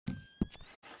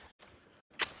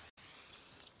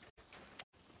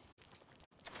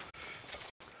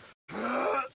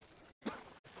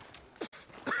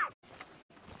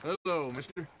Hello,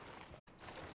 mister.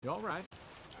 You all right?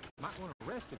 Might want to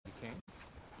rest if you can.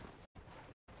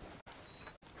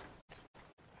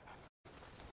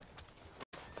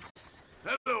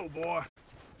 Hello, boy.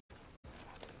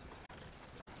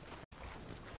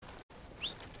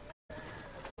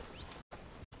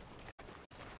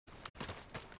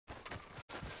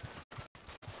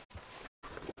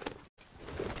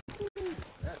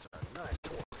 That's a nice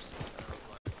horse. Sounds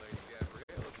like Lady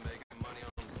Gabriella's making money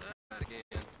on the side again.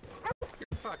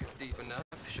 Your pocket's deep enough.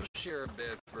 She'll share a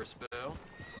bed for a spell.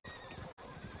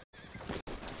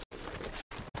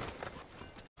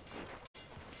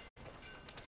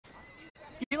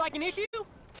 You like an issue?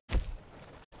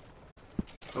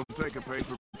 I'll take a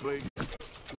paper, please.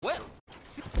 Well,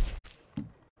 see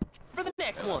for the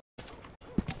next one.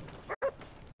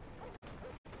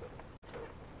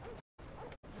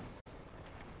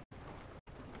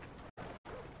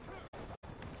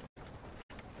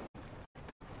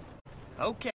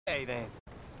 Okay, then.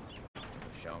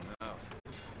 Sure enough.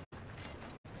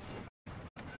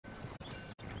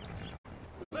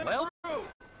 Well,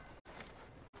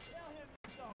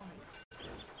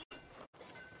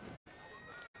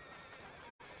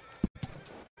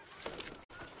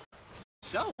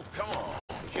 so, Come on,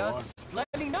 just let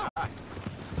me know.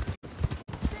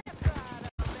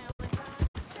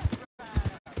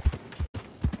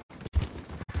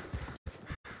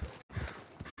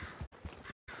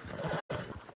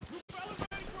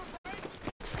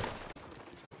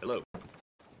 Hello.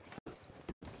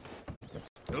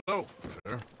 Hello,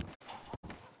 sir.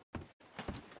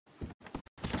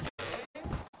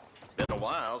 Been a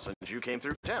while since you came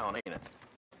through town, ain't it?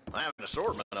 I have an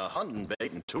assortment of hunting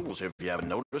bait and tools if you haven't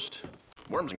noticed.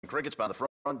 Worms and crickets by the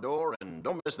front door, and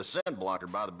don't miss the scent blocker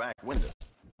by the back window.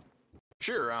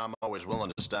 Sure, I'm always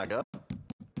willing to stock up.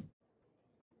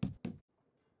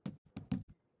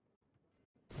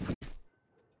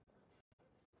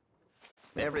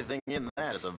 Everything in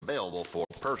that is available for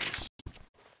purchase.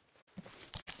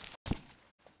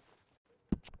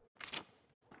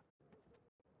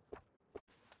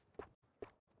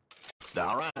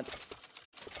 All right.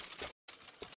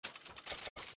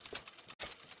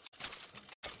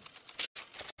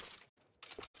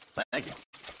 Thank you.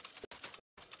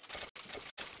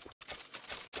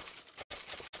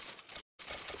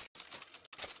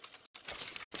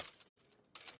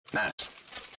 Nice.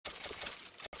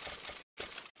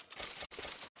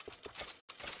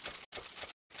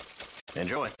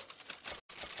 Enjoy.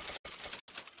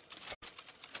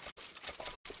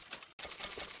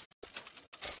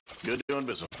 Good doing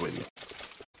business with you.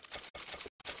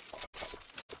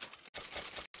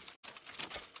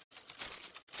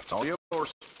 It's all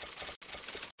yours.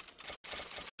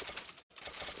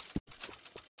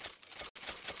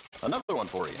 Another one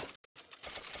for you.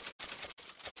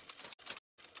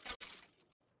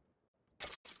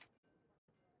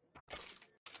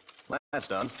 That's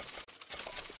done.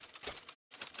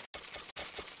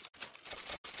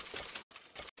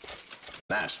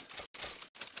 Nice.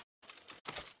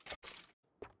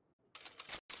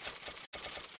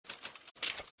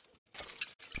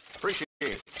 Appreciate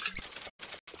it.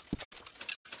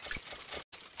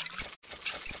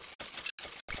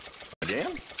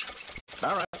 Again?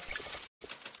 All right.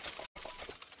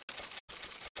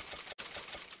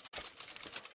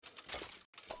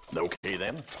 Okay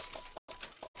then.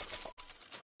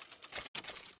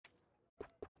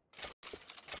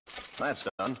 That's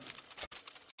done.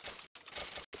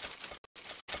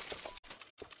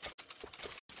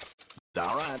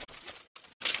 All right.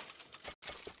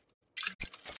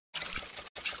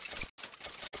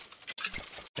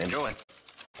 Enjoy.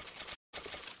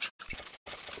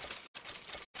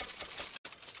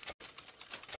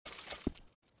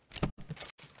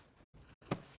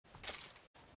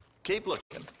 Keep looking.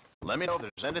 Let me know if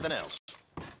there's anything else.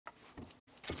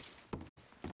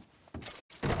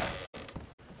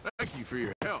 Thank you for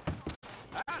your help.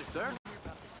 Howdy, sir.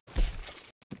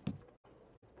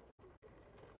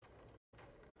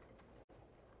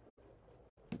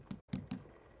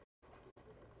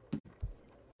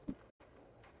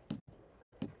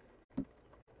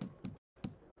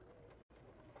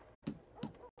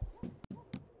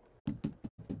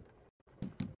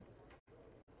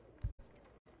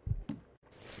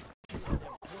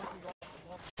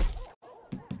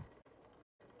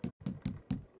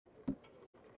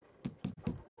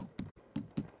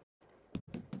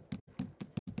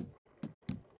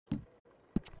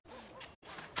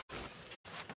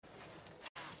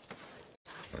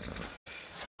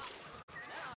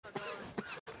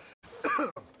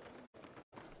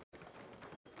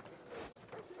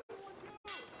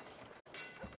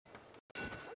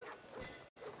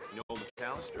 You know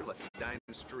McAllister? sister left me dying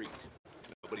in the street.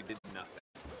 Nobody did nothing.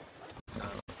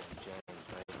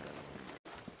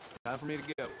 Time for me to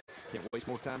go. Can't waste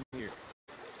more time here.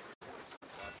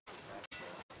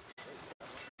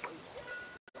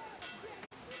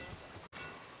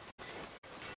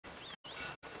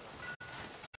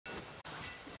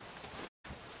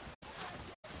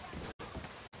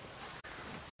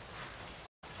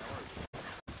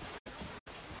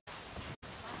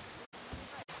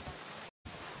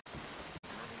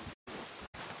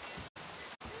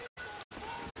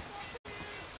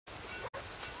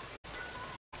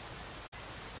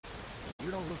 You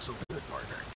don't look so good,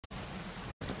 partner.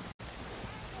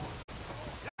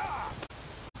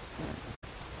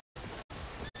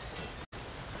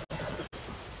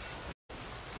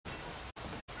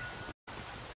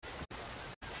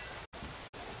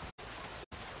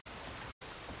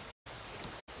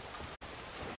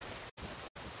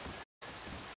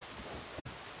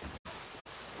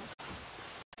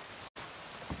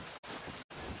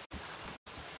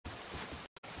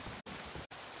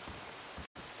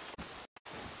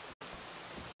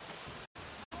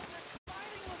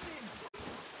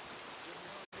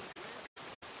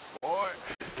 Boy.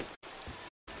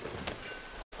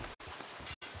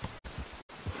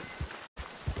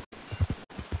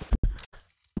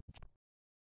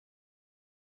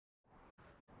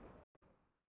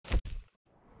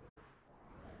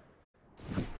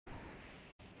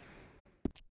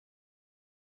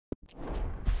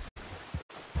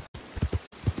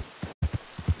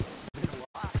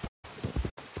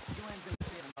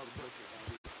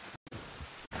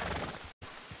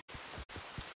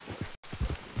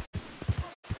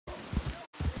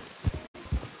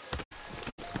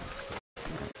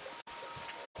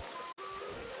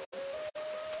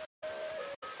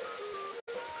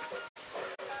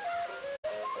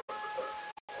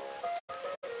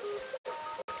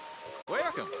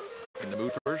 Welcome. In the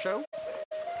mood for a show?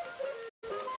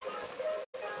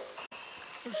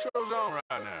 What show's on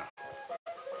right now?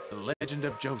 The Legend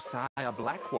of Josiah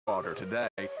Blackwater today.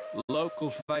 Local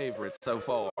favorite so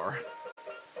far.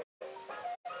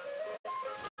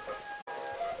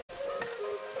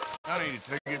 I need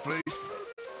a ticket, please.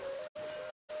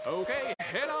 Okay,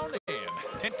 head on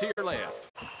in. Tent to your left.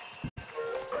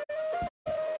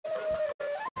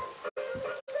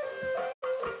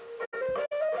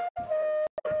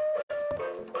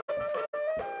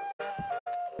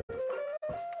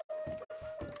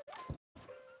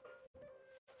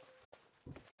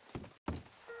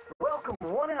 Welcome,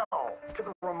 one and all, to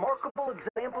the remarkable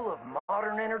example of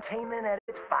modern entertainment at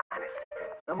its finest.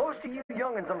 Now, most of you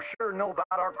youngins, I'm sure, know about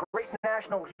our great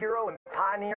national hero and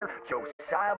pioneer,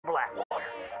 Josiah Blackwater.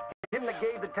 Him that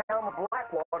gave the town of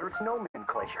Blackwater its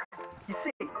nomenclature. You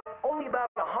see, only about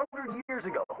 100 years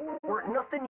ago, weren't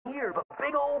nothing here but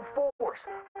big old force,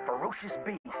 ferocious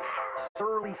beasts,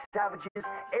 surly savages,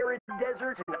 arid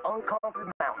deserts, and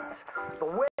unconquered mountains. The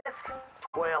West,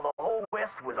 well, the whole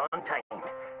West was untamed.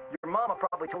 Your mama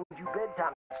probably told you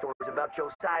bedtime stories about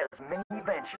Josiah's many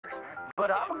ventures. But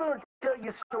I'm going to tell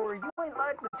you a story you ain't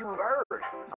likely to have heard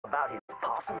about his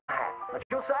possum hat. Now,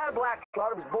 Josiah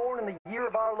Blackwater was born in the year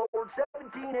of our Lord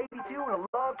 1782 in a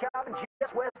log cabin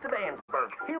just west of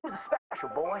Ansburg. He was a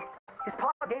special boy. His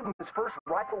pa gave him his first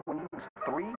rifle when he was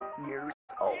 3 years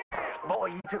old.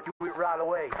 Boy, he took to it right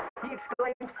away. He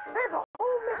exclaimed, "There's a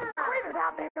whole mess of critters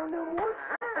out there in the woods.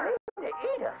 They need to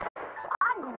eat us.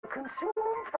 I'm going to consume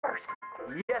them first."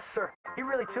 Yes, sir. He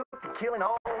really took to killing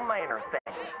all manner of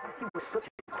things. He was such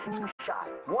a keen shot.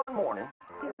 One morning,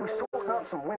 he was sorting out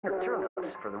some winter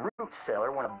turnips for the root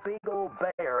cellar when a big old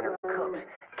bear and her cubs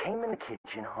came in the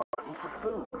kitchen hunting for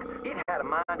food. It had a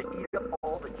mind to eat up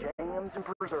all the jams and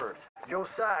preserves.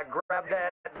 Josiah grabbed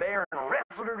that bear and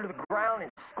wrestled her to the ground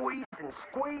and squeezed and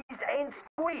squeezed and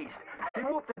squeezed. He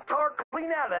whooped the tar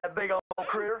clean out of that big old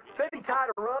critter. Then he tied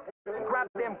her up and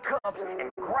grabbed them cubs and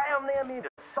ground them into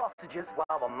sausages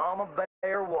while the mama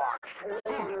bear watched.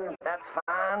 That's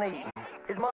fine eating.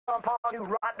 His mom and pa knew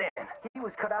right then he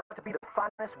was cut out to be the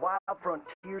finest wild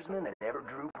frontiersman that ever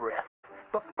drew breath.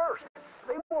 But first,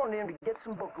 they wanted him to get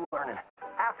some book learning.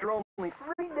 After only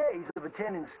 3 days of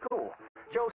attending school,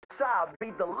 Josiah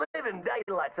beat the living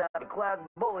daylights out of Cloud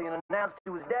Bully and announced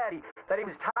to his daddy that he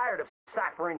was tired of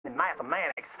ciphering in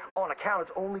mathematics on account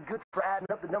it's only good for adding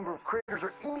up the number of critters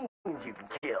or Indians you can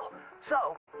kill.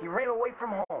 So, he ran away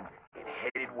from home and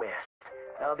headed west.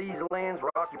 Now, these lands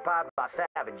were occupied by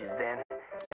savages then,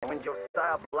 and when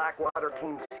Josiah Blackwater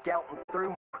came scouting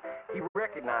through, he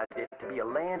recognized it to be a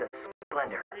land of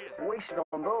splendor, wasted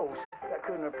on those that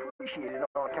couldn't appreciate it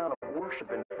on account of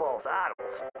worshiping false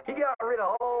idols. He got rid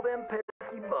of all them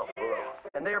pesky buffalo,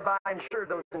 and thereby ensured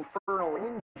those infernal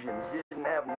Indians didn't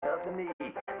have nothing to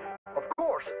eat. Of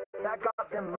course, that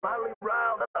got them mightily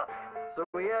riled up, so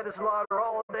we had to slaughter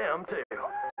all of them too.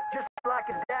 Just like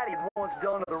his daddy had once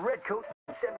done to the Redcoats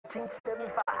in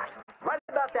 1775. Right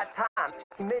about that time,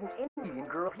 he met an Indian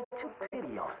girl he took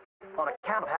pity on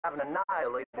account of having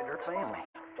annihilated her family.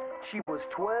 She was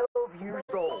 12 years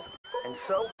old, and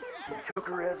so he took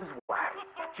her as his wife.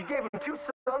 She gave him 2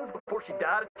 sons before she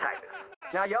died of typhus.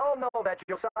 Now, y'all know that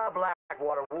Josiah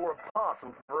Blackwater wore a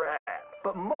possum for a hat,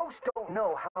 but most don't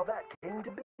know how that came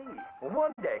to be. Well,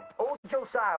 one day, old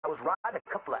Josiah was riding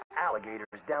a couple of alligators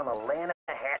down the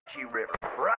HACIA River,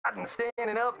 riding,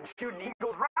 standing up, and shooting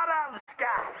eagles right out of the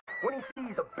sky, when he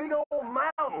sees a big old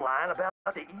mountain lion about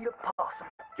to eat a possum.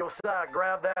 Josiah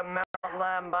grabbed that mountain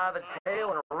lion by the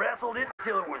tail and wrestled it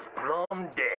till it was plumb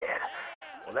dead.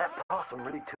 Well, that possum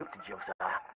really took to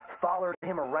Josiah, followed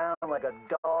him around like a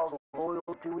dog loyal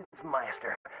to its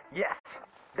master. Yes,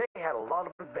 they had a lot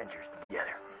of adventures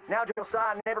together. Now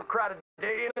Josiah never cried a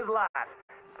day in his life,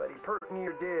 but he pert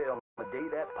near dead on the day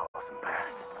that possum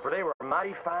passed, for they were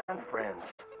mighty fine friends.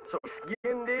 So he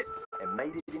skinned it and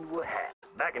made it into a hat.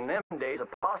 Back in them days,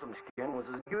 a possum skin was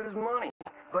as good as money,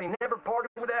 but he never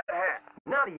parted with that hat,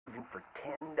 not even for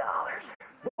 $10.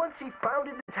 Once he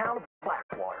founded the town of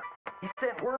Blackwater, he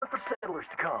sent word for settlers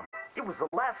to come. It was the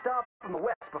last stop from the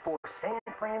west before San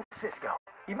Francisco.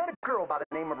 He met a girl by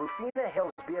the name of Rufina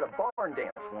Helsby at a barn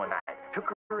dance one night,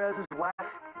 took her as his wife,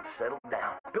 and settled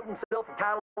down. Built himself a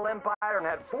cattle empire and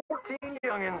had 14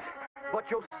 youngins. But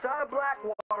Josiah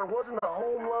Blackwater wasn't the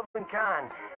home-loving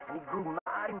kind, and he grew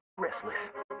mighty restless.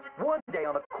 One day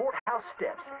on the courthouse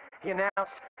steps, he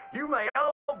announced, "You may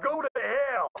all go to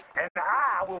hell, and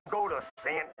I will go to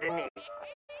Saint Denis."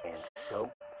 And so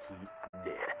he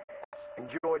did.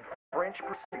 Enjoyed French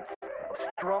pursuits of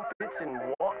strumpets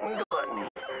and wanton gluttony,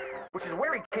 which is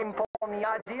where he came upon the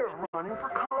idea of running for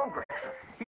Congress.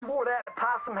 He wore that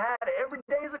possum hat every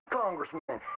day as a congressman,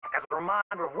 as a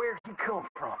reminder of where he come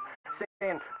from,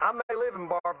 saying, "I may live in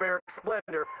barbaric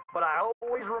splendor, but I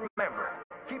always remember,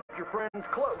 keep your friends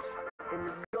close and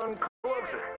your gun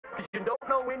closer, because you don't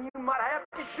know when you might have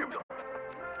to shoot them."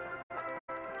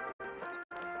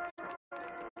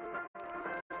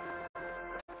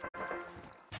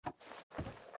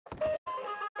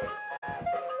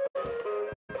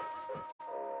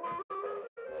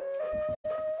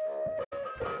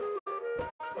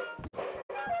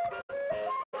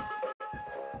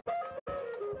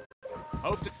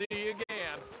 Hope to see you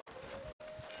again.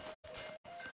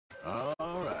 All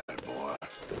right, boy.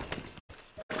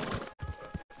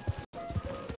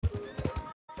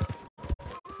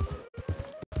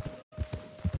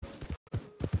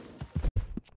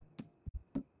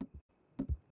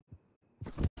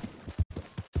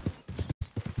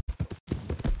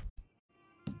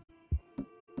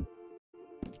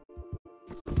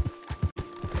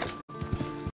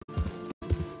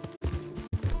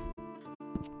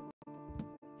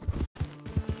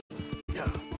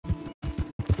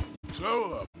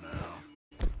 Slow up now.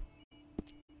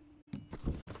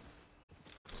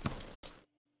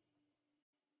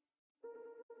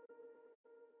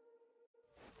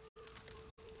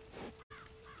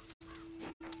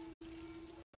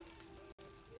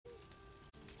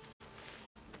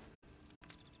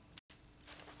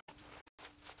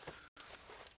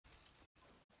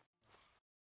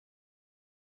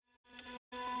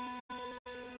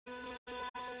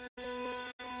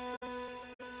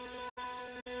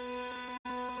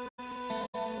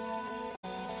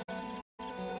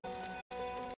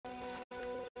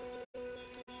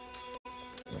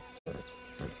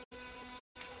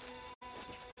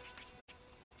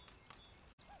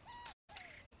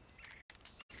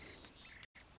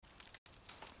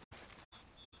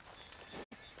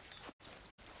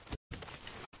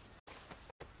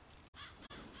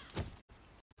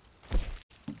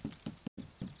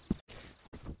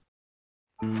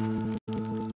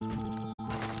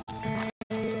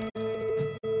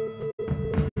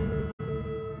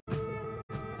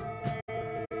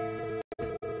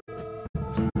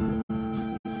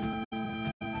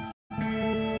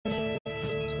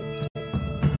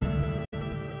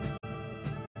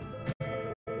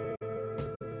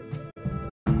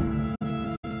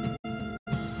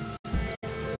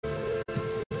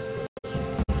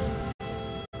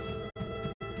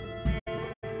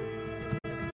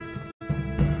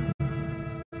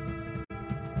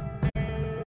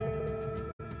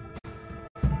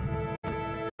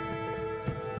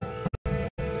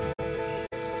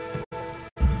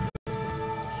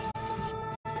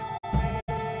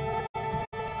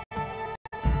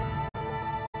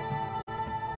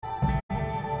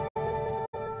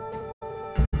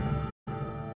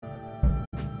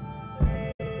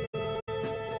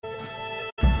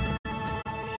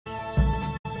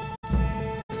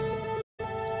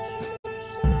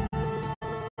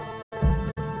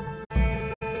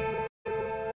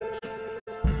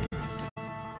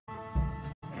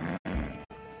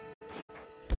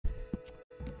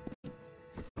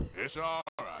 It's all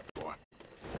right, boy.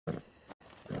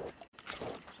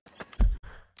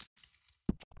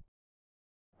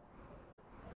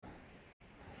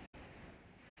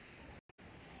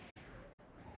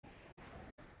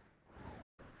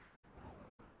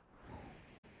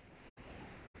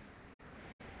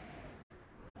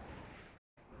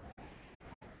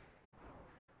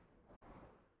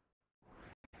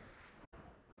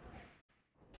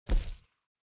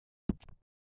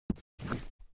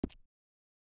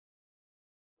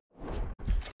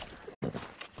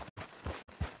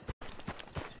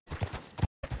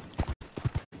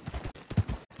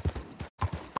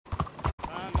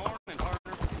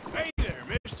 Hey there,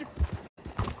 mister.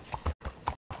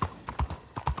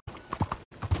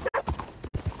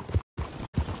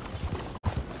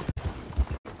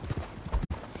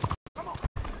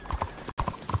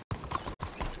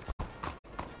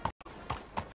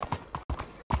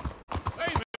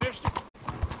 Hey, mister.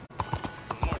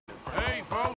 Hey,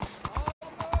 folks.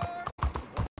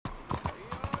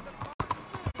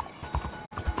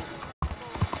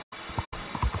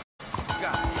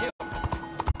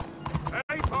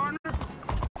 Hey, partner.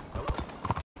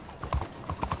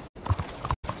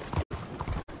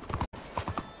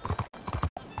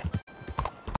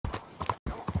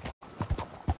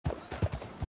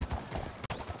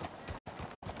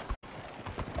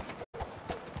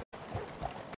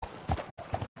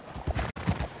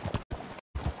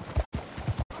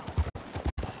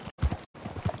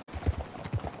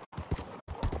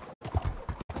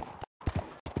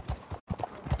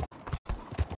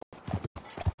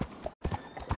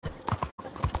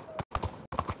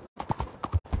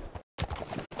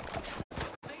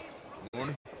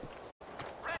 Morning.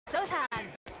 Zoltan!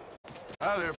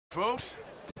 Hi there, folks.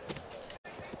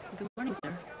 Good morning,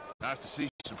 sir. Nice to see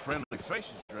some friendly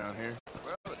faces around here.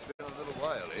 Well, it's been a little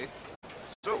while, eh?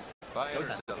 So, buying or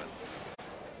selling?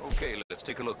 Okay, let's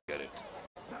take a look at it.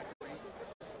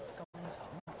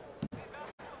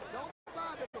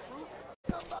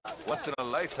 Once in a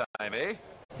lifetime, eh?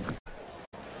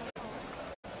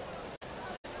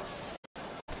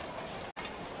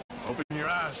 Open your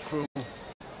eyes, fool.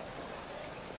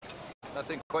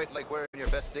 Nothing quite like wearing your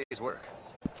best day's work.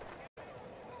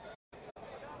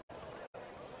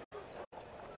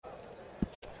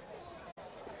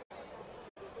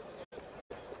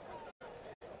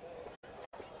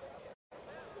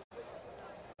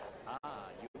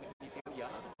 You make me feel young.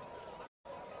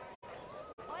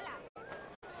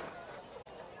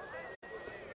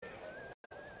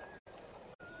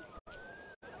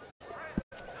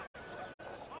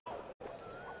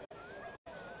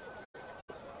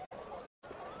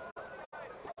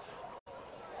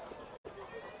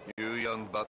 You young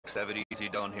bucks have it easy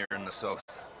down here in the south.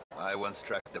 I once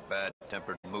tracked a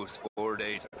bad-tempered moose 4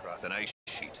 days across an ice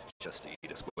sheet just to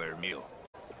eat a square meal.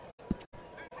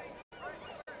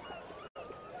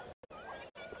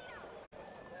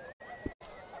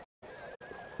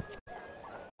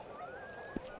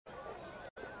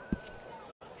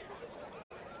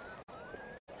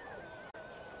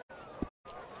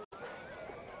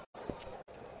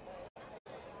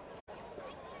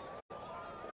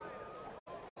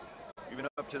 Even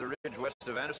up to the ridge west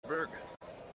of Annisburg.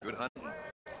 Good hunting.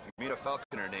 You meet a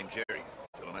falconer named Jerry.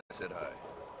 Tell him I said hi.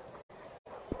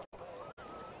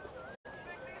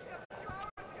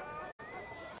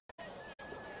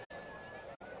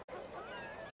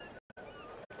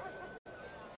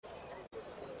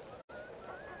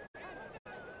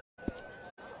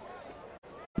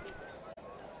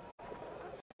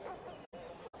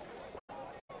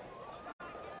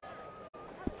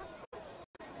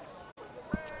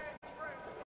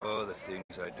 Oh, the things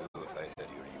I'd do if I had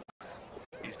your youth.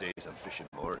 These days I'm fishing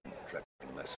more and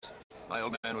tracking less. My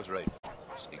old man was right.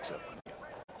 Sneaks up on you.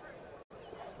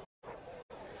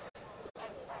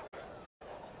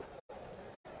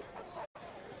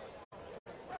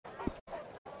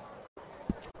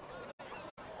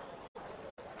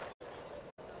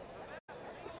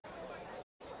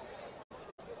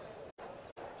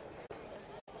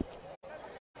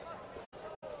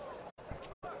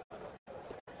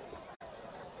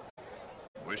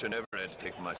 Wish I never had to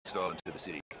take my stall into the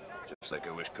city. Just like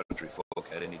I wish country folk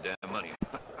had any damn money.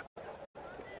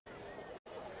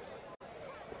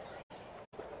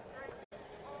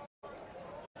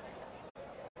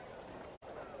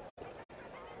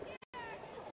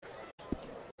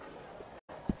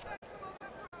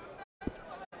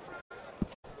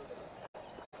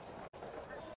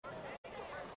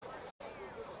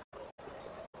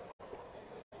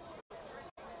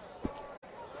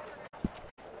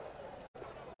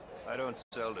 I don't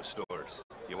sell to stores.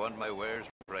 You want my wares?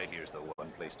 Right here's the one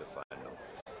place to find them.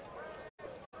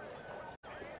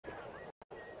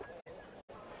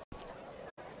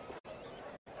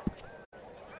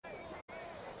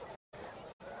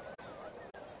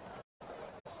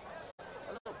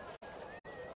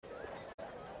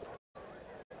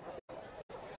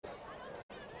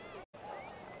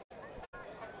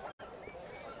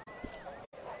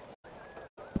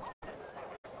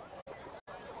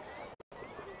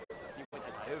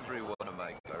 Every one of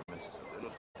my garments is a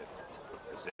little different.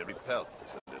 Because every pelt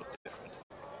is a little different.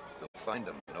 You'll find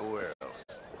them nowhere else.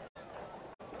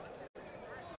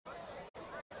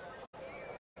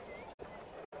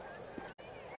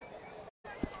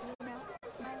 You know,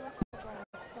 my life was going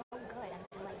so good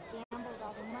until I gambled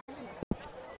all the money.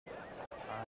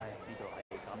 Ai, đi rồi,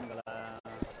 không gọi là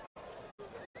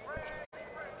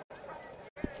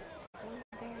So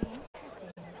very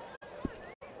interesting.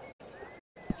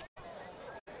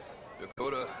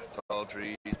 Dakota, tall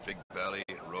trees, big valley,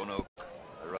 Roanoke.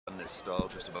 I run this stall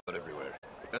just about everywhere.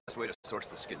 Best way to source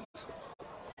the skins.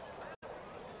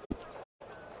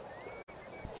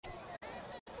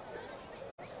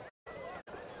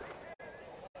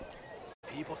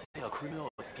 People say a criminal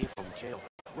escaped from jail,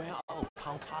 ran out of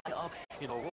town tied up in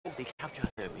a rope they captured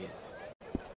him in.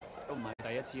 都唔係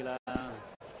第一次啦。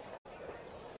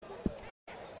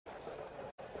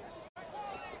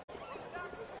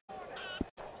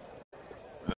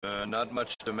Not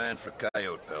much demand for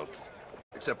coyote pelt.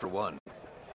 Except for one.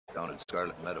 Down in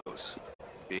Scarlet Meadows.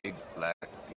 Big black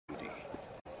beauty.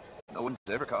 No one's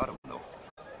ever caught him, though.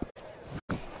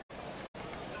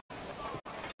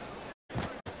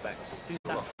 Thanks. 先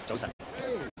生，早晨。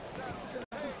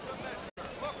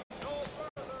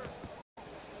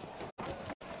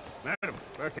Madam,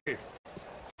 back here.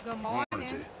 Good Morning.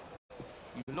 morning.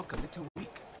 You look a little weak.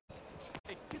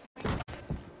 Excuse me.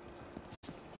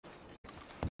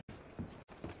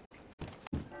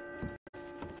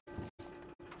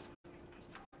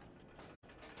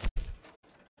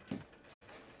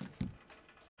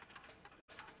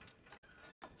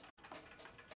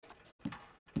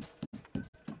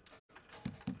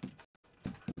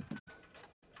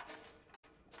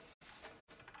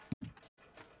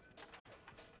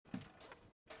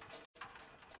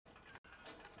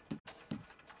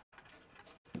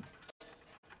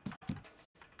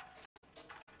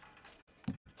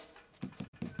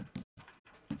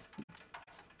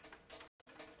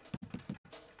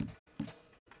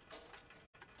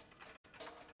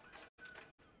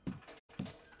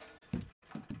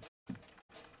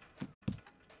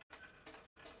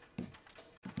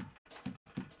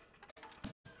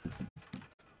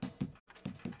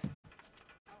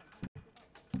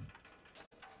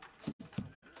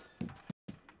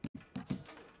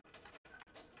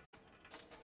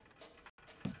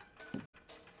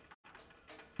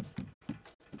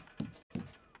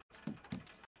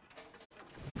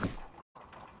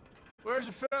 Where's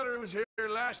the fella who was here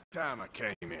last time I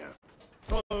came in?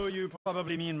 Oh, you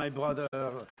probably mean my brother.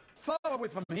 Far away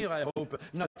from here, I hope,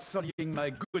 not sullying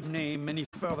my good name any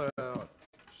further.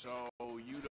 So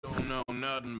you don't know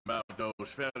nothing about those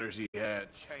fellers he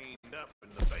had chained up in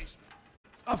the basement?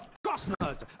 Of course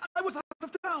not! I was out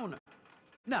of town!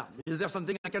 Now, is there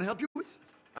something I can help you with?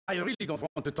 I really don't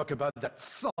want to talk about that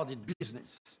sordid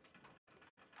business.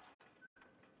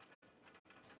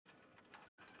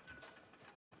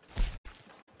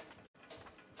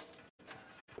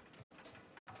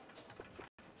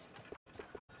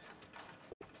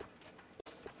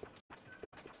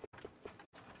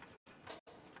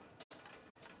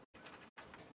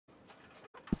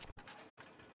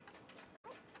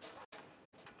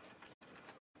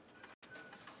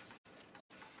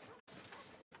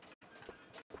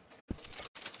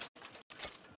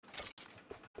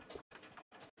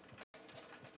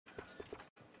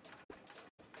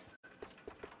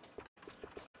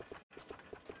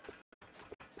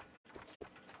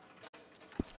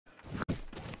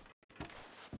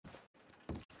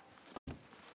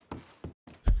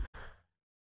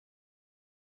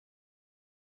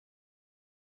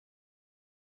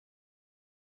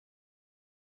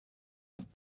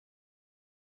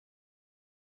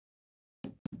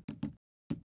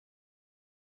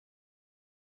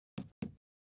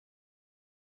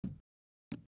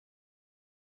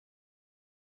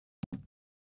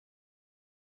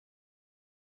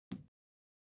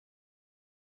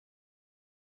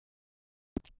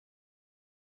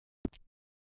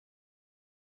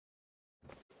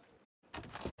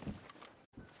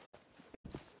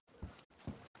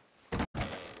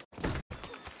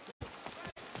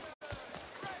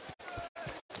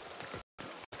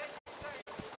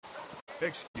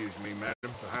 Excuse me,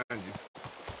 madam, behind you.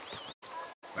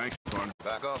 Thanks, partner.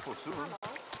 Back off or soon.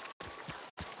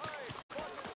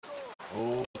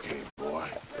 Okay, boy.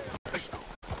 Let's go.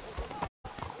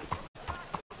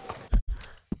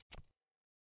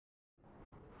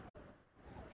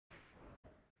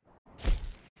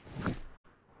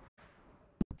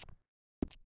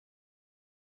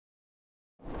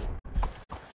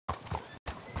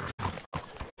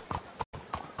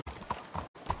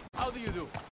 How do you do?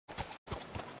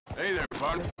 Hey there,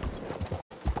 partner.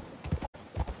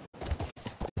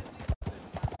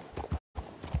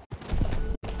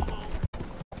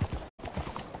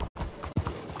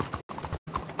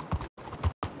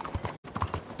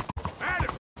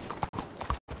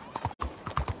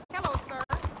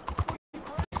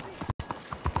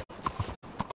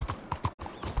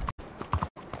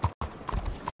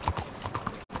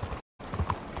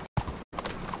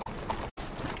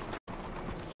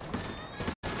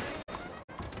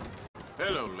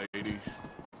 Hello, ladies.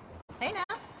 Hey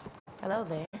now. Hello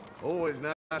there. Always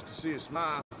nice to see a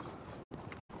smile.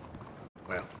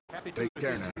 Well, Happy take to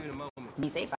care assist now. you in a moment. Be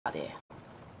safe out there.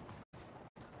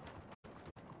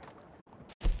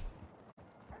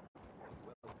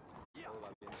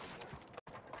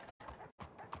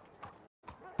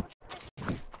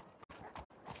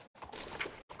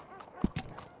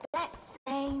 That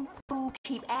same fool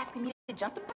keep asking me to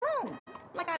jump the broom.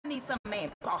 Like I need some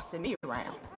man bossing me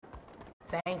around.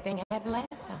 Same thing happened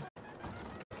last time.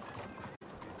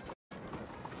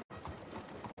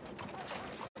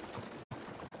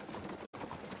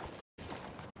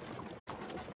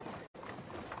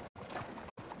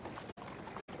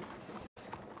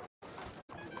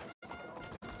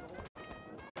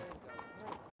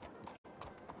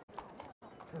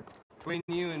 Between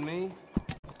you and me,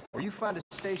 where you find a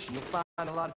station, you'll find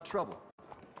a lot of trouble.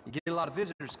 You get a lot of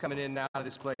visitors coming in and out of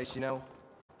this place, you know.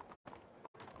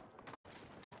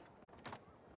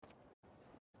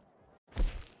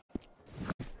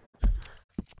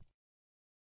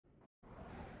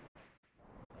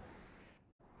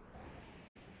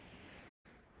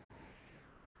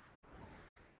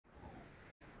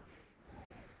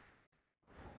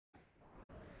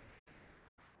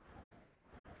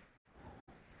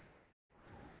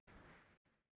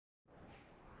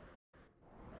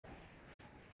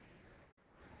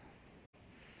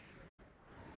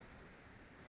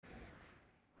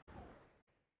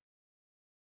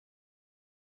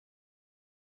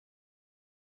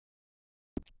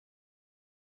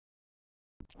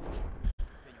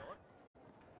 Señor.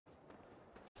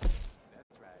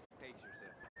 That's right. Pace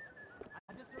yourself.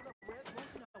 I just heard a red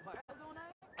once in a while, don't I?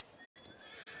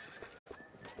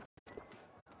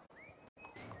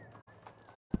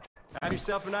 Have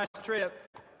yourself a nice trip.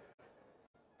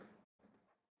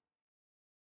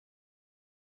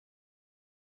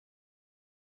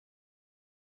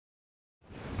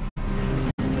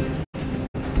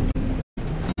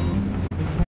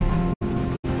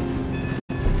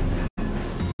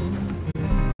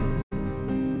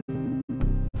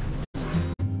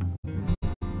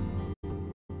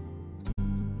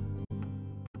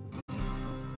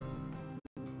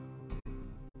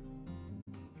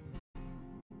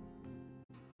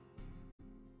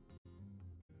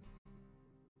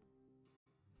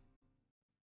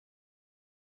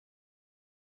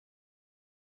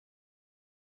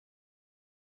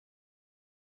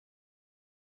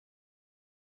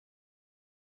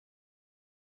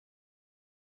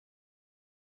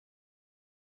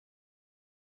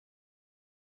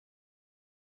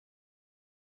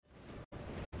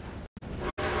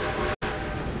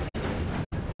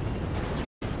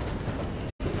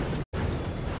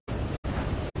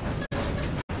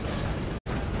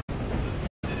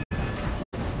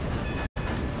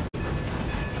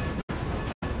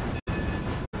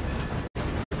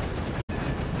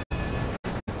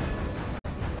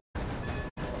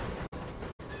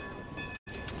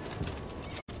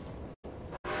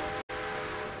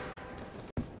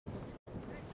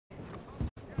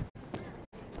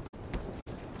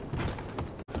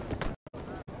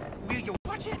 Will you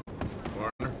watch it?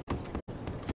 Partner.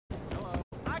 Hello.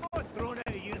 I got thrown out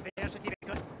of university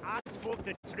because I spoke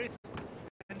the truth.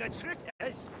 And the truth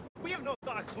is, we have not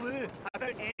got a clue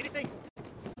about anything.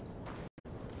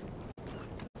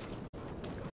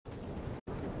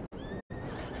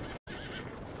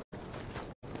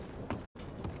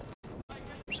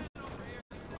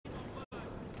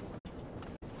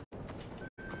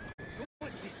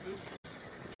 Don't be fooled.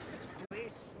 This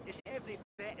place is every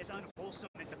bit as unwholesome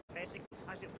and depressing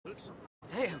as it looks.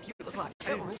 Damn, you look like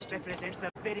Town represents the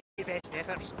very best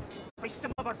efforts by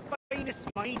some of our finest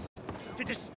minds to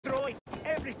destroy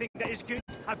everything that is good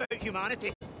about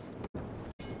humanity.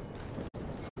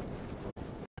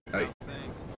 Hey.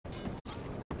 Thanks.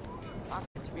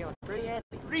 Pockets are feeling pretty heavy.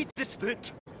 Read this book.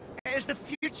 It is the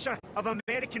future of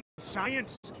American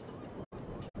science.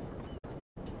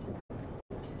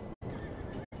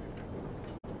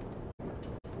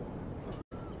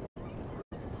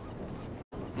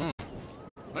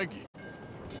 Thank you.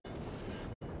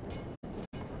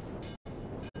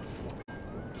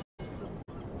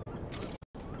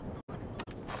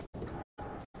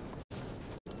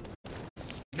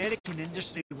 American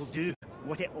industry will do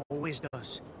what it always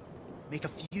does. Make a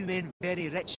few men very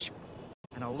rich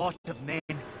and a lot of men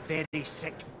very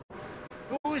sick.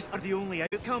 Those are the only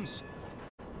outcomes.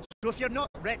 So if you're not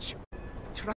rich,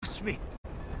 trust me,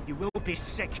 you will be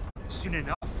sick soon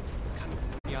enough. Kind of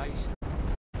in the ice.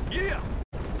 Yeah!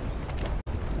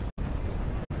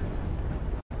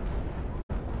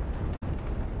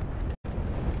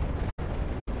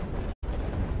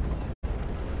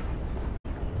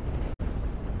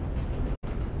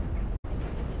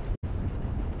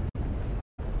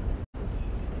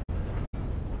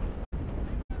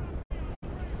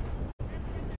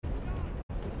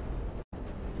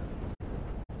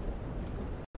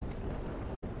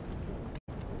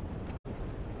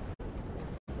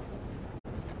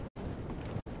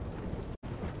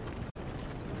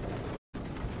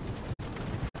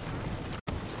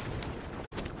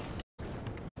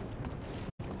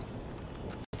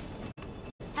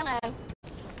 Hello.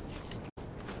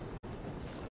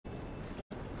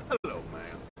 Hello,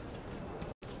 ma'am.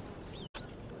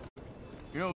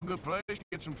 You know a good place to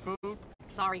get some food?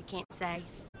 Sorry, can't say.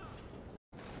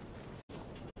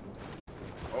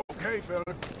 Okay, fella.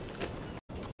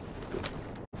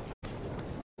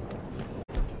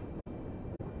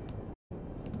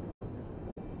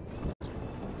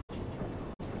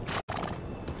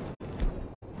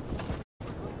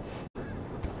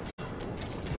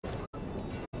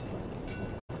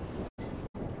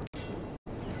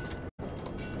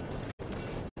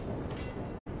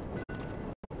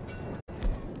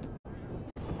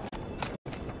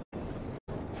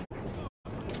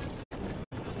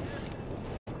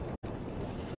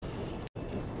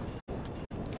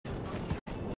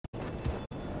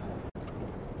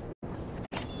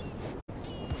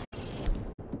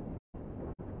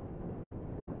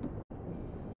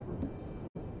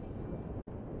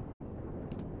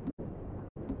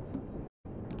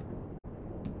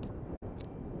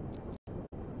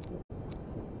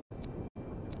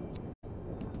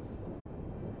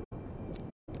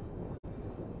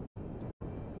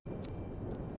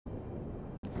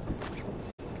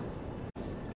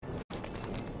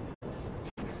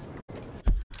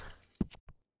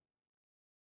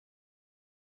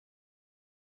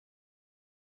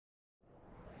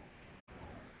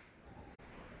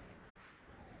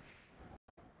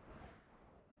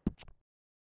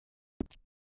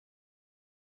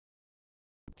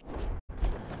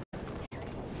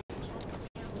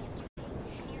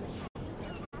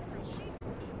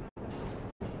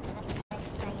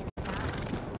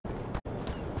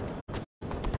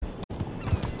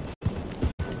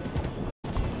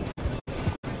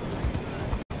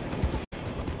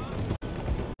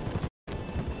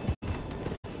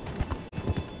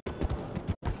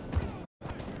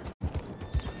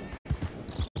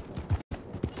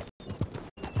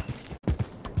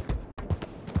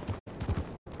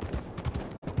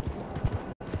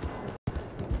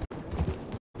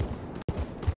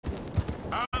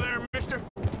 Hi there, mister.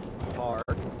 Hard.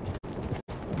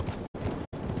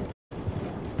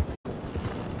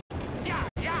 Yeah,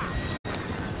 yeah.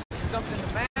 Something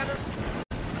the matter?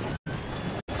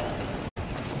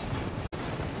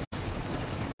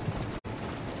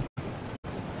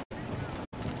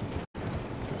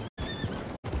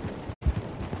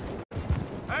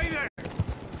 Hey there.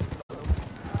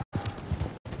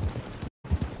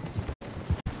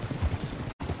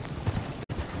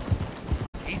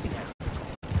 Easy now.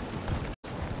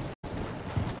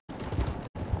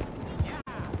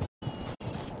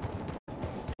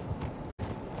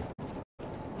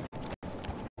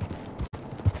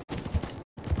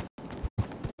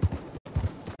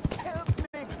 Help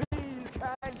me, please,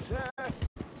 kind sir.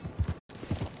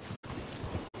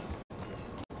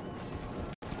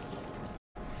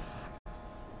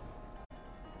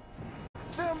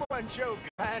 Someone show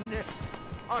kindness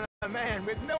on a man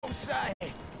with no sight.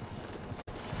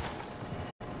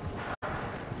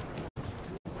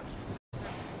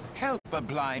 Help a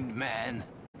blind man.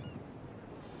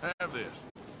 Have this.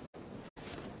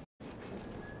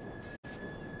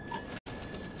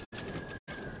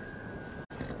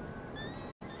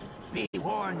 Be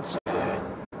warned,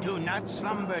 sir. Do not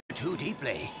slumber too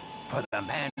deeply, for the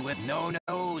man with no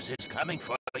nose is coming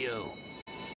for you.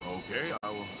 Okay, I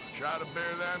will try to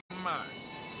bear that in mind.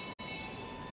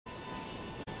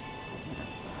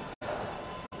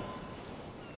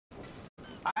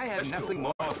 I have Let's nothing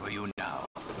go. more for you now.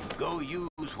 Go use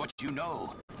what you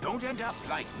know. Don't end up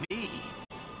like me.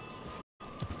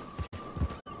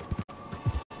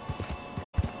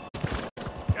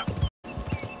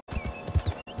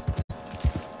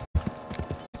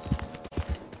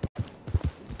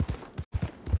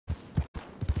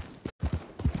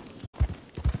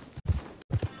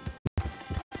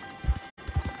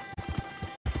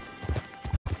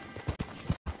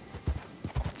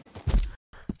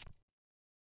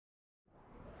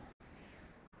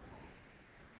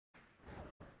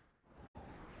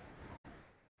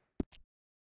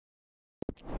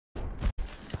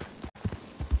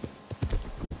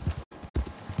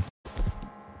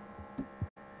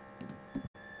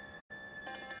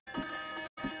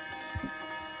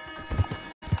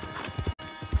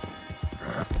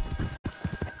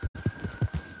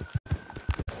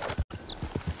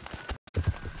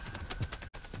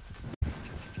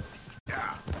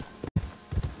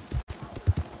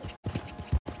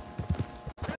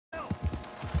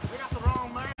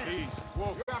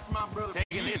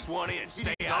 Taking this one in.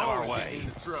 Stay out of our way.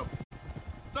 Trouble.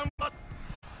 Somebody.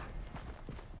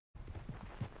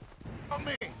 Help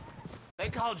me. They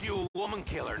called you a woman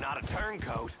killer, not a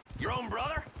turncoat. Your own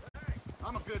brother? Hey,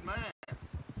 I'm a good man.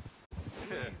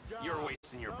 You're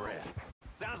wasting your breath.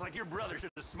 Sounds like your brother should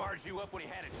have smarted you up when he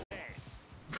had a chance.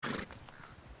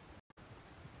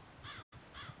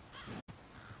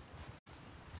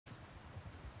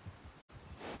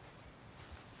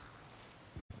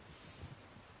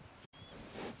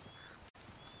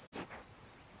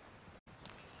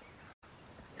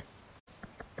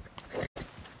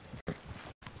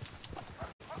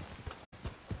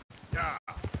 Yeah.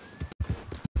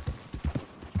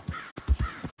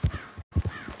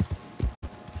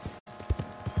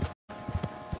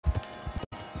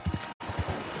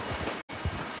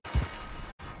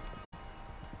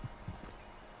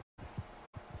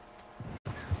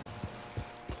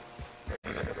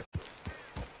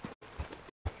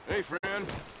 Hey, friend.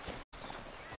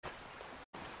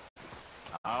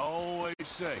 I always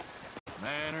say,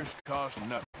 manners cost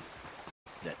nothing.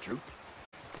 That true?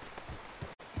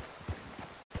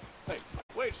 Hey,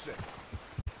 wait a second.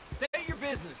 State your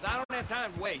business. I don't have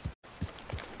time to waste.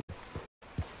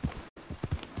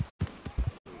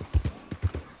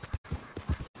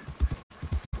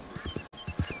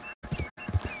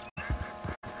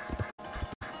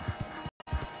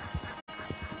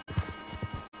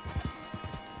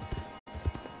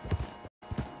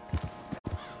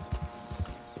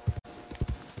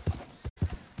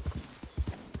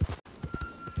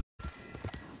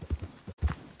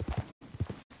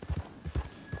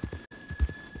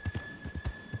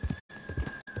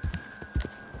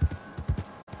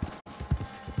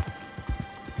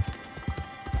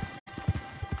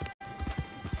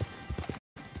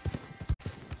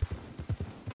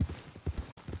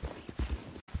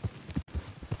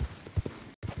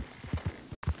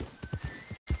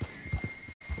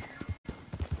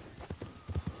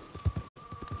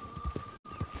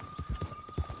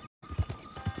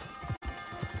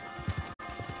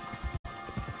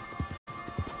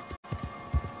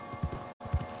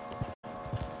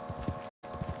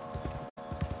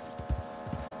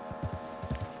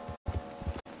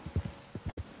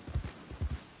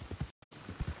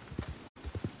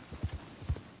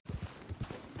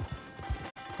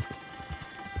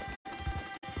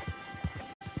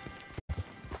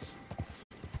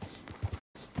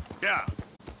 Yeah.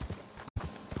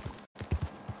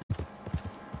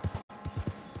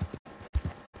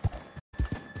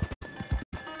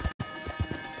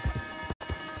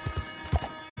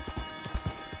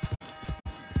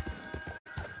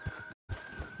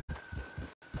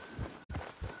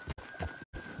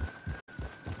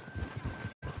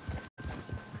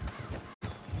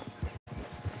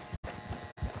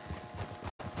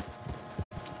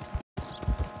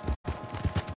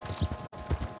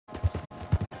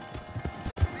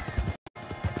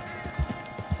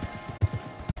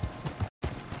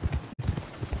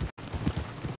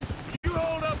 You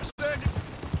hold up a second.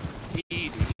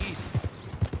 Easy, easy.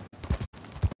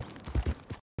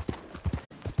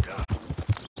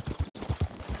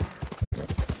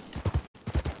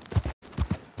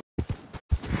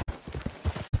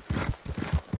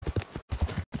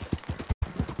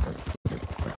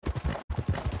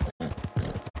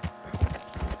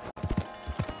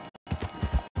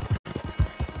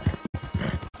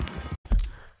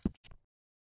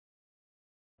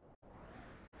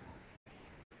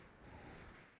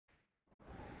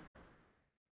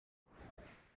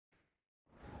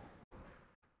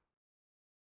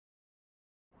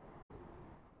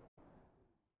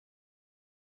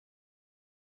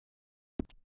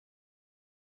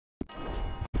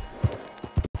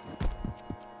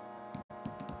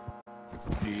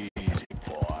 Easy,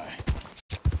 boy.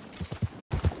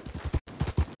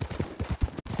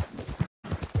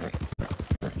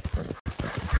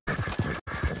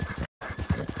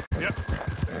 Yep.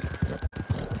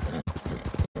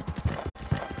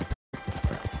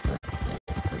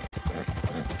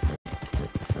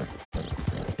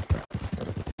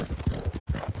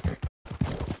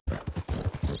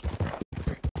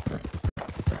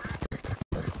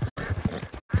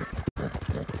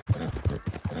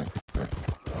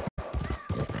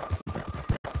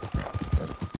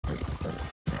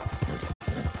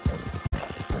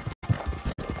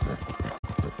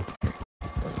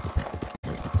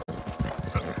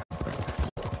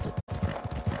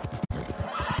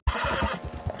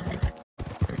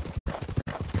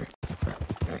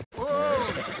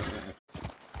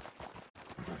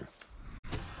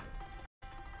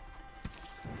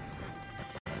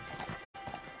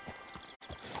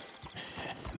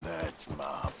 That's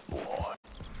my boy.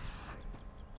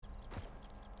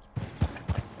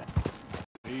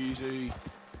 Easy.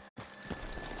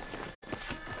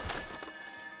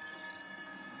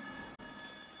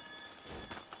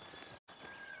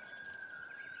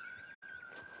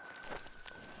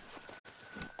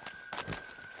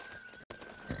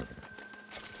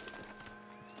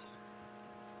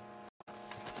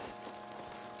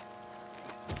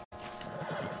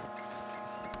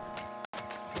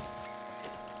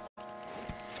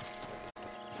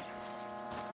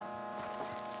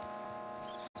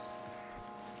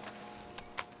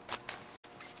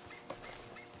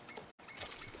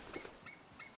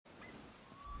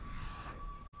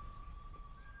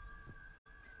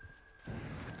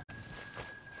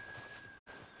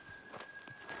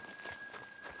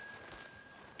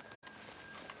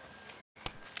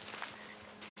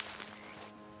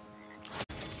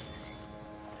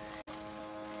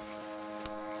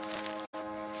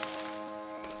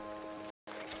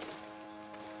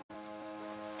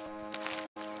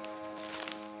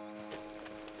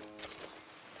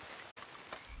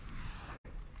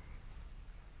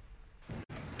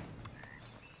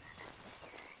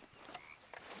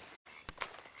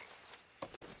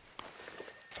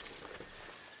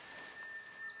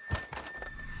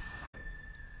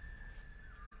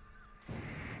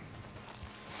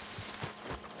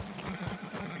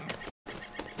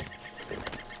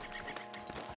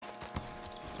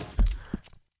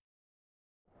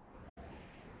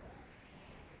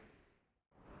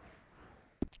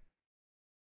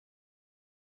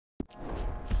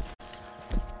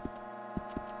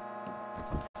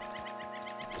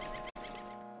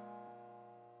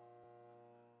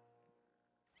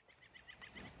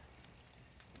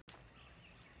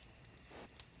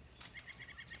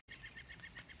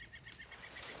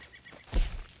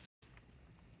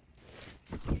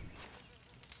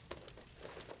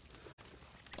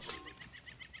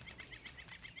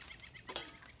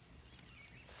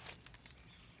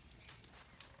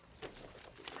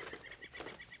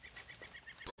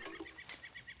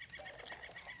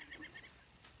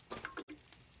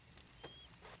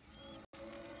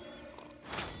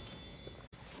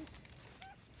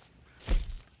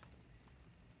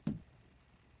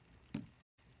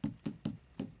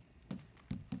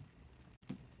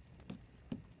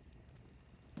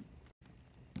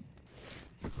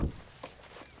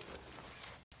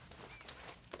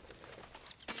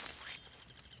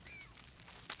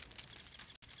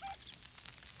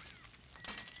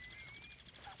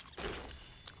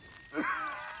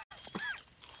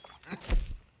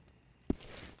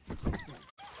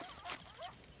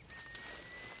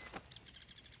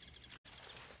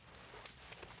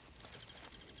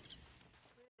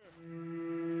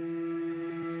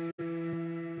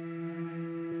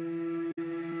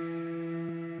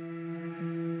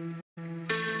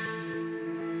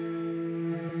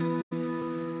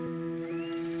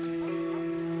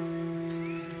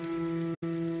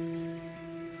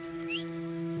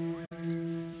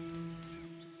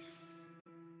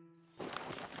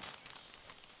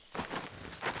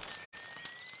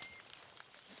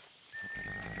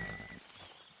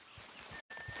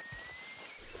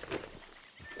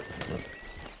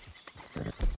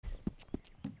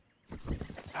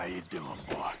 How you doing,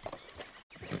 boy?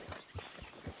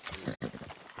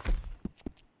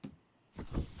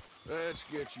 Let's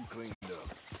get you cleaned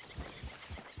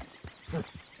up.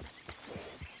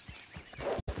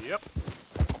 Yep.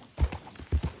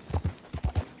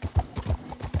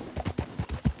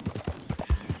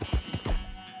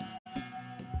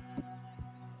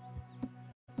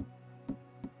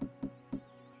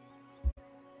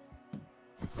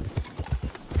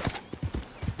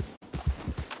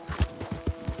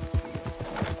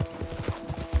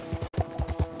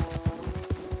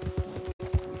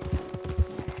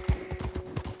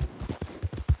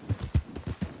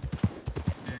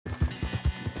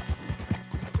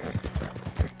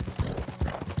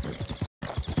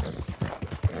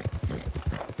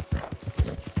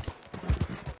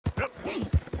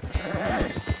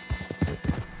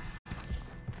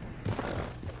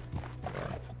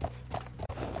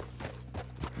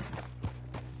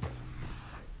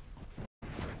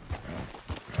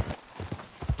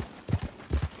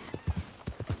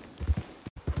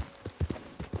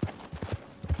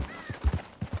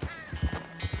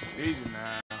 Easy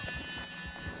now.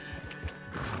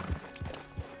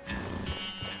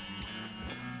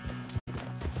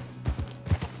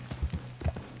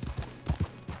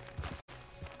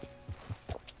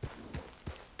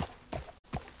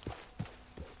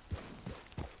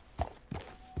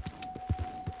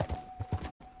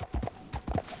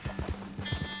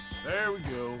 There we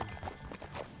go.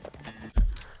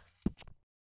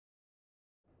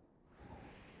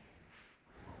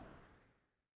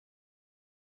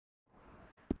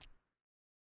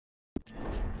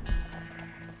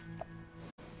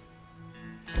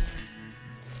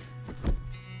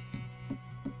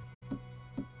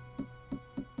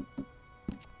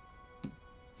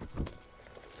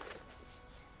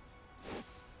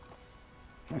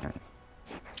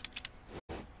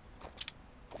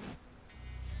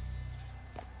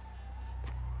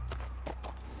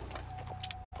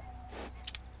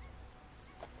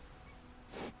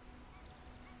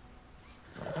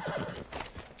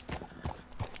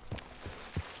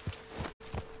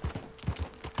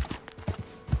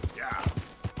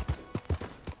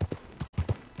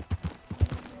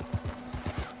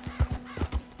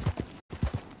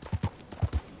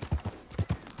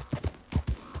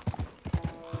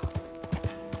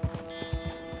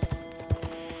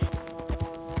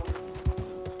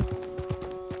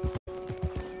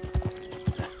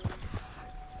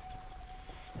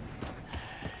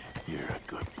 You're a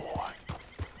good boy.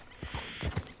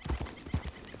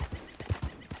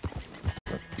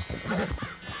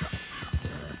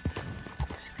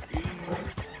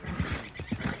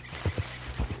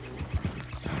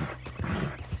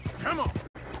 Come on.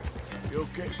 You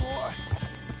okay, boy?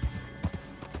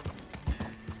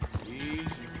 Easy.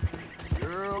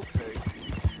 You're okay.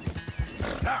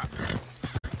 Ah.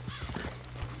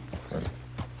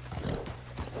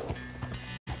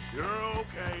 You're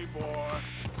okay, boy.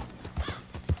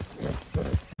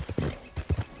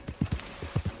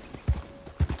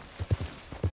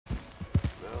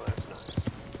 Well, that's nice.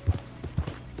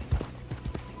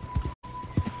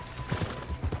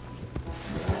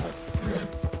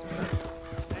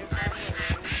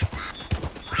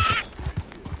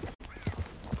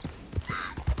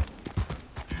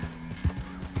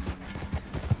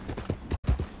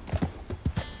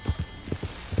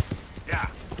 Yeah.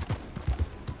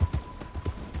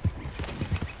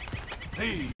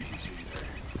 Easy there.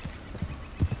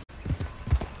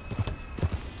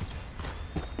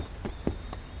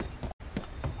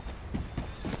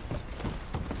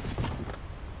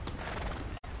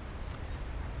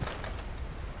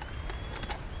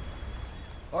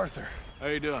 Arthur. How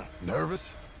you doing?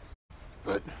 Nervous?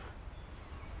 But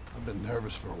I've been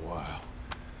nervous for a while.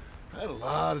 I had a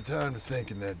lot of time to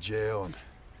think in that jail, and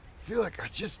feel like I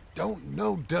just don't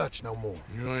know Dutch no more.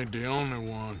 You ain't the only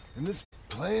one. And this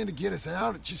plan to get us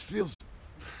out, it just feels...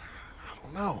 I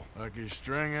don't know. Like he's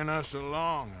stringing us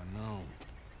along, I know.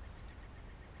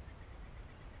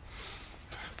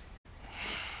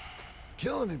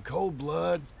 Killing in cold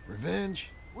blood,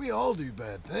 revenge, we all do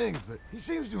bad things, but he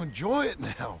seems to enjoy it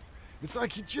now. It's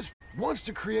like he just wants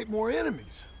to create more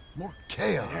enemies, more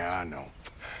chaos. Yeah, I know.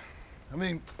 I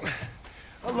mean,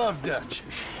 I love Dutch.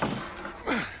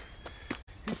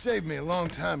 He saved me a long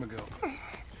time ago.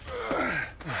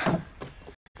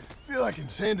 Feel like in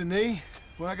Saint Denis,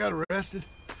 when I got arrested,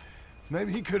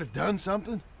 maybe he could have done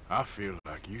something. I feel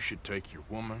like you should take your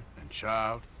woman and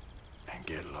child and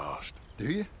get lost. Do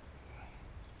you?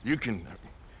 You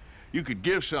could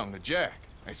give something to Jack.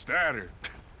 It's that or...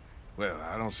 Well,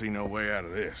 I don't see no way out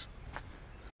of this.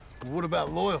 What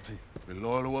about loyalty? Be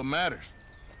loyal to what matters.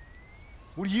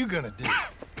 What are you gonna do?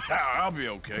 I'll be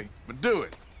okay, but do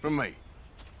it for me.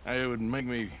 It would make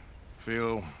me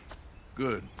feel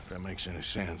good, if that makes any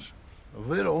sense. A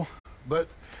little, but...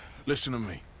 Listen to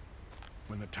me.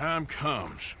 When the time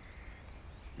comes,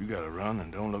 you gotta run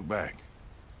and don't look back.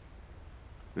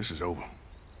 This is over.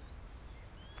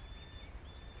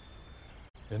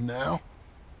 And now?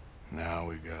 Now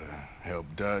we gotta help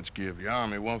Dutch give the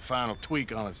army one final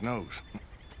tweak on its nose.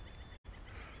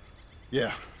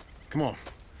 Yeah, come on.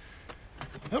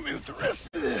 Help me with the rest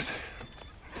of this.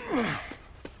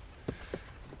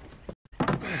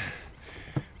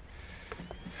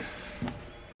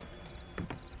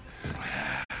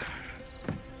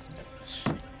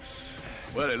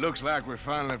 Well, it looks like we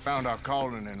finally found our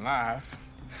calling in life.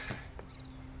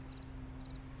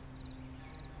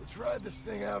 Let's ride this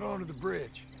thing out onto the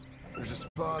bridge. There's a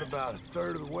spot about a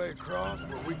third of the way across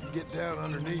where we can get down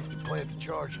underneath to plant the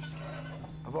charges.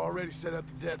 I've already set up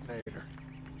the detonator.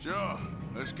 Sure,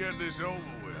 let's get this over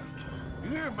with. You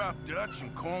hear about Dutch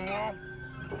and Cornwall?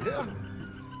 Yeah,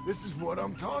 this is what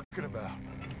I'm talking about.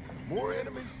 More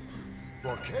enemies,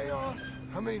 more chaos.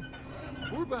 I mean,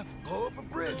 we're about to blow up a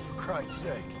bridge, for Christ's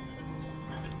sake.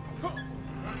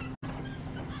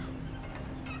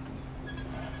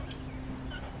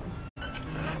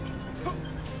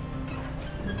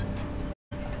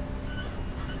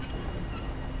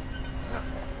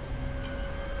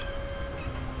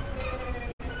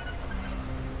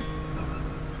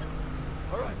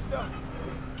 All right, stop.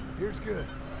 Here's good.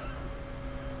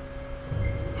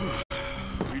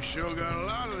 We sure got a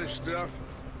lot of this stuff.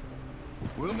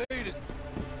 We'll need it.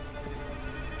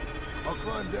 I'll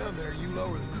climb down there, you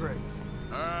lower the crates.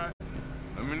 All right.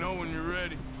 Let me know when you're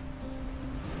ready.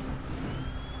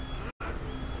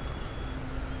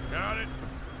 Got it?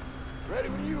 Ready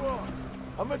when you are.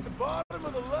 I'm at the bottom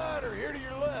of the ladder, here to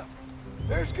your left.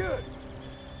 There's good.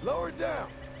 Lower it down.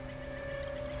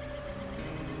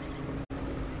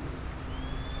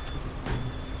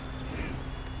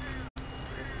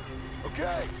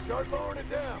 Okay, start lowering it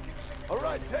down. All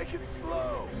right, take it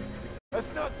slow.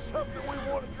 That's not something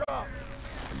we want to drop.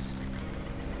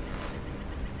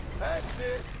 That's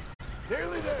it.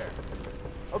 Nearly there.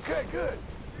 Okay, good.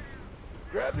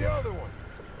 Grab the other one.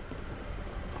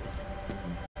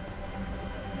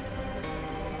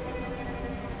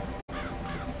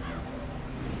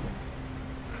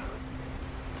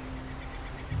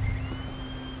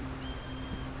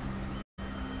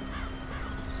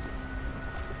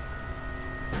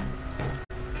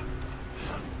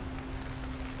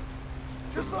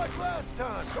 Just like last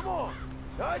time, come on.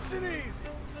 Nice and easy.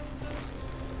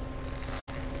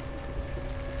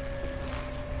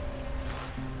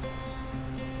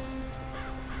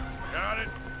 Got it?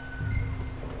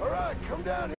 All right, come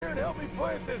down here and help me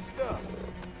plant this stuff.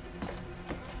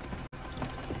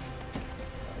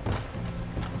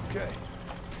 Okay,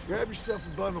 grab yourself a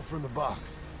bundle from the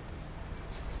box.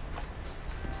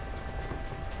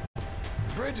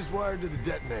 The bridge is wired to the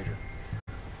detonator.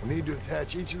 We need to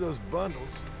attach each of those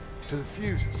bundles to the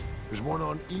fuses. There's one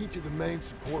on each of the main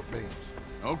support beams.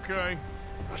 Okay.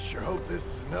 I sure hope this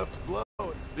is enough to blow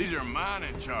it. These are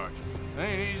mining charges. They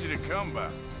ain't easy to come by.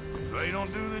 If they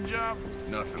don't do the job,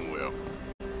 nothing will.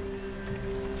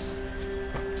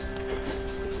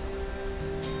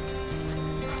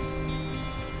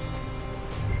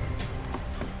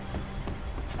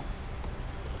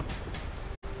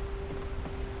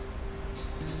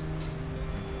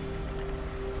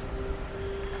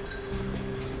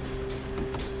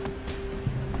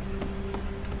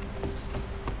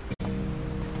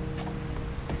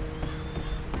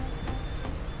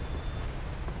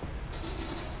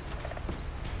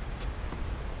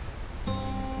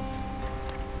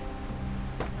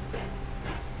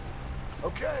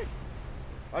 Okay,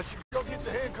 I should go get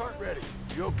the handcart ready.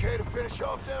 You okay to finish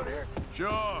off down here?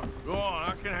 Sure. Go on.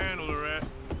 I can handle the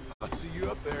rest. I'll see you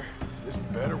up there. This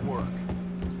better work.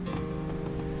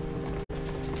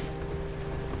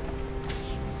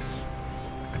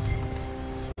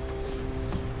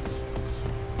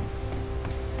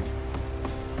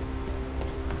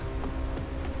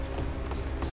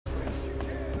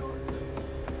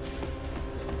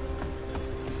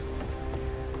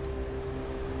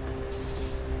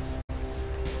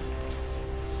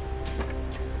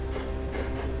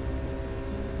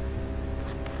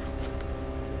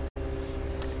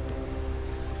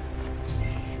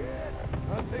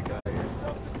 I think I hear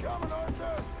something coming,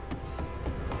 Arthur.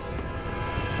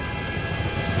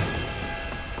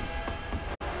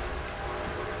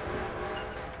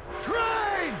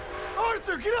 Train!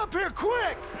 Arthur, get up here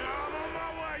quick! Yeah, I'm on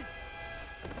my way.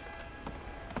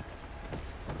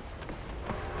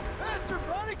 Faster,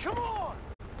 buddy, come on!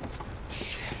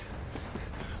 Shit.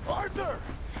 Arthur!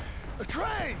 A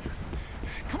train!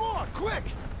 Come on, quick!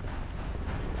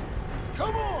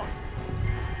 Come on!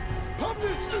 Pump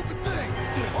this stupid thing!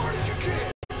 As hard as you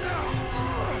can!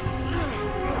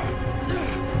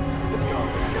 Let's go,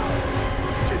 let's go!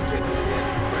 Just get to the end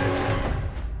of the bridge!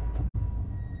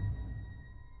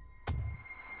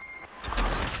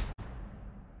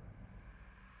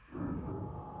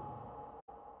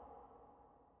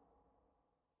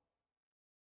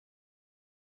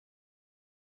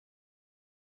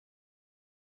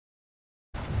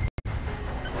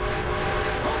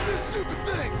 Pump this stupid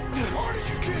thing! As hard as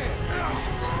you can!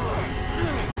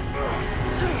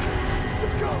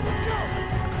 Let's go, let's go!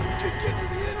 Just get to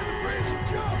the end of the bridge and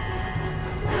jump!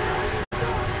 You're almost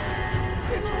done!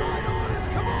 It's right on us,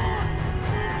 come on!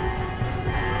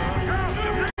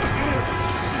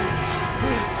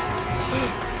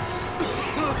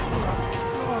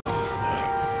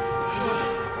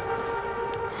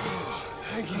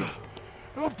 Thank you.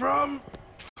 No problem.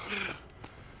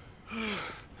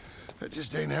 That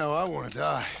just ain't how I want to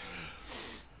die.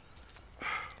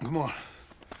 Come on.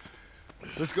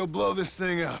 Let's go blow this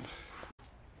thing up.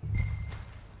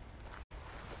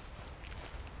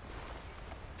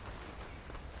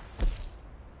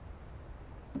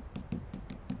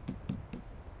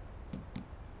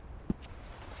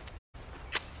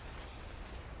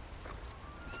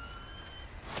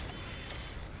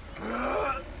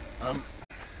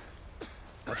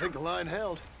 I think the line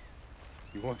held.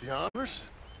 You want the honors?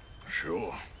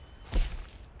 Sure.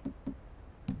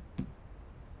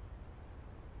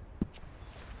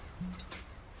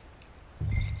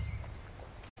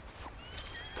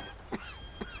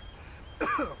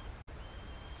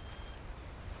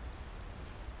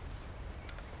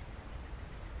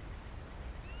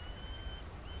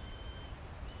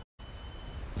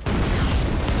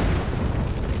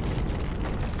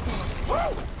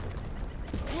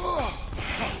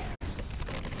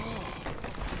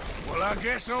 Well, I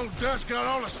guess old Dutch got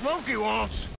all the smoke he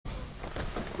wants.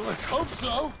 Well, let's hope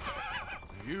so.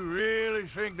 You really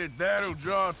think that that'll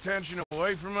draw attention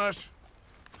away from us?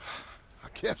 I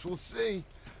guess we'll see.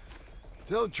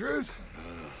 Tell the truth,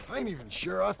 I ain't even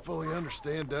sure I fully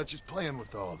understand Dutch's plan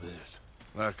with all this.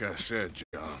 Like I said,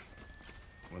 John,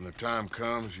 when the time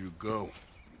comes, you go.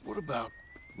 What about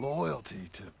loyalty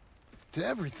to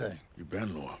everything? You've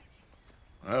been loyal.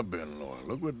 I've been loyal.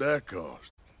 Look what that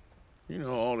cost. You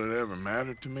know, all that ever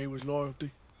mattered to me was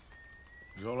loyalty.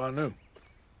 It's all I knew.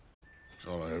 It's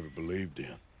all I ever believed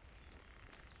in.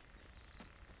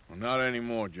 Well, not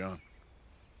anymore, John.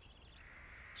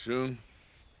 Soon,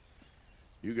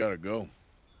 you gotta go.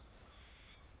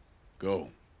 Go.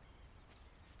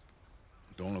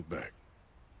 Don't look back.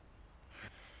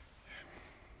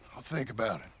 I'll think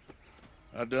about it.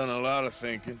 I've done a lot of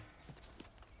thinking.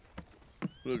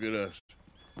 Look at us.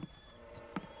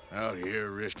 Out here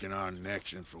risking our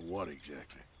necks, and for what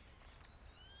exactly?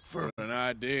 For an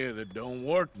idea that don't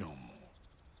work no more.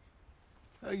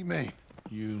 How you mean?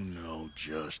 You know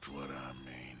just what I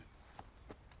mean.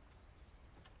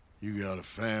 You got a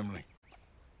family.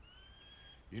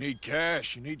 You need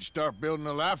cash. You need to start building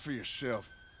a life for yourself.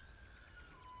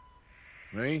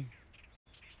 Me?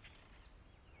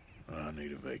 I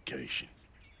need a vacation.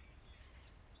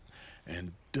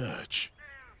 And Dutch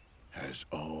has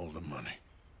all the money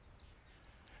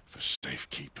for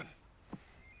safekeeping.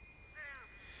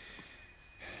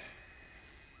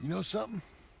 You know something?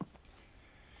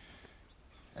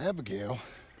 Abigail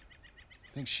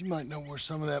thinks she might know where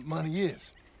some of that money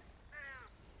is.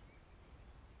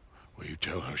 Well, you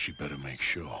tell her she better make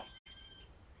sure.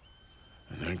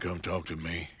 And then come talk to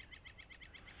me.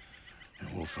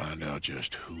 And we'll find out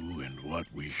just who and what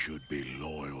we should be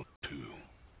loyal to.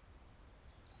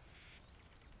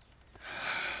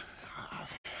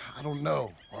 I don't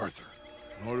know, Arthur.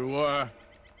 Nor do I.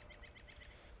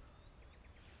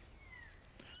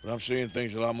 But I'm seeing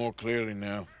things a lot more clearly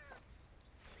now.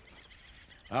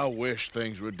 I wish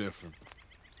things were different.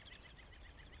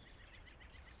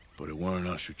 But it weren't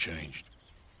us who changed.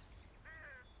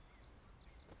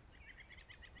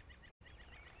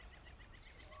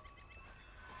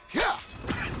 Yeah!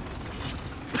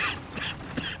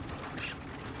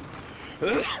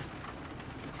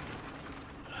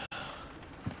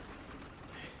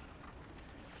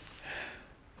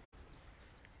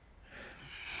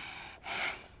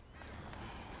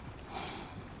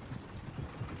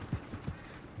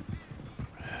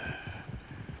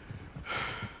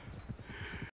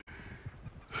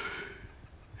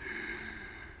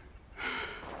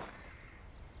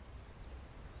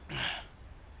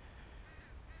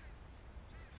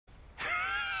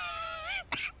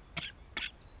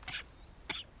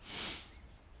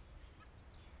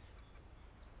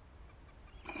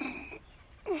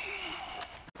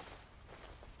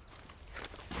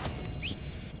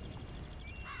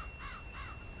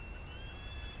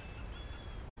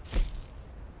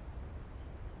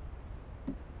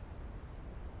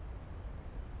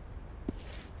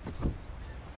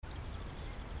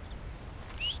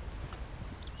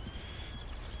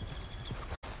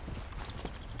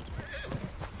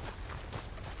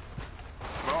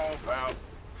 Come on, pal.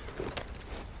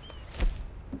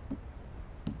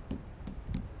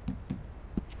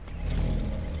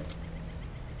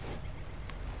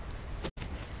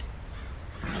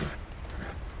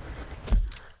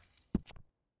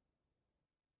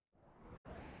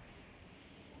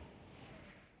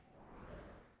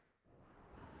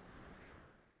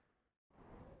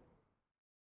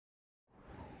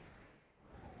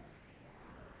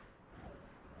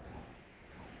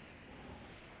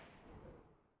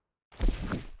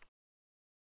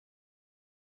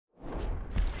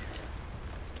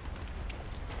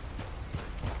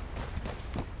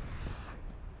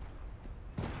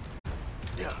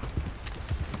 Yeah.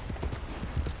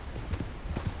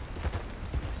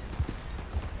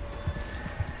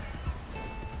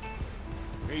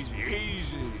 Easy,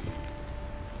 easy.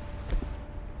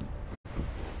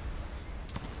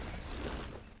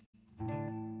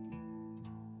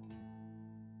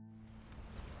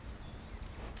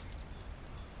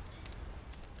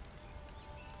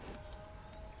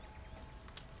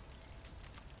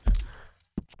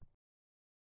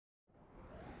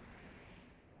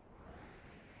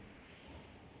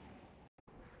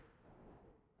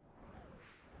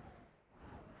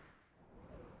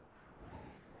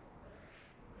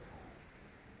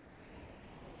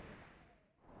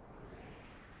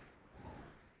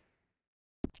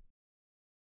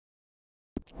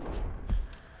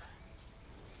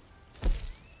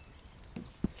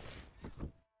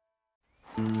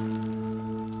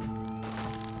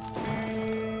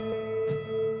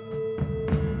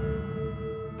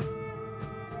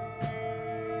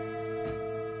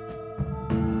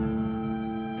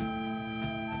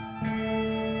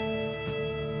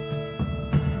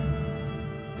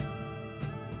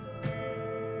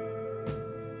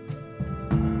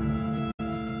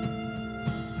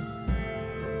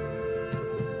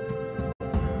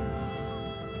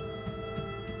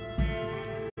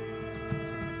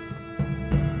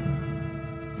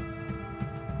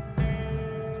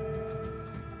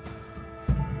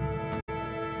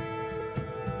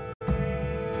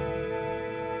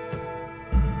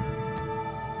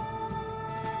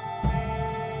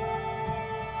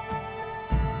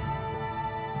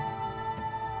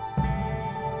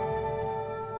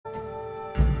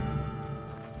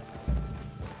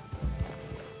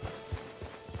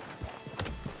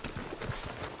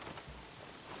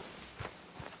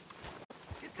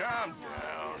 Calm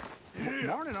down.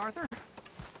 Morning, Arthur.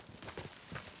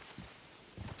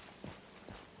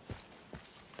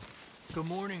 Good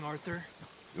morning, Arthur.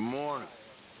 Good morning.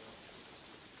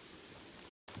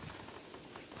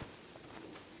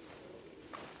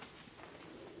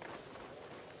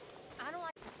 I don't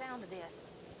like the sound of this.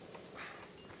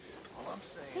 All I'm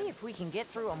saying... See if we can get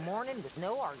through a morning with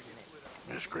no argument.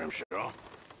 Miss Grimshaw. All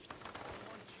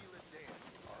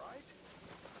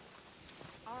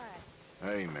right.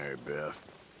 Hey, Mary Beth.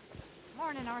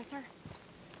 Morning, Arthur.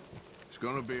 It's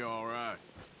gonna be all right.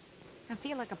 I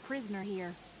feel like a prisoner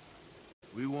here.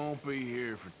 We won't be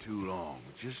here for too long.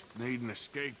 We just need an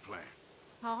escape plan.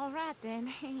 All right,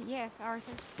 then. Yes,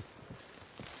 Arthur.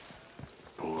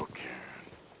 Poor Karen.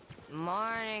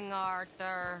 Morning,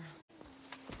 Arthur.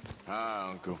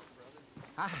 Hi, Uncle.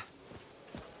 Hi,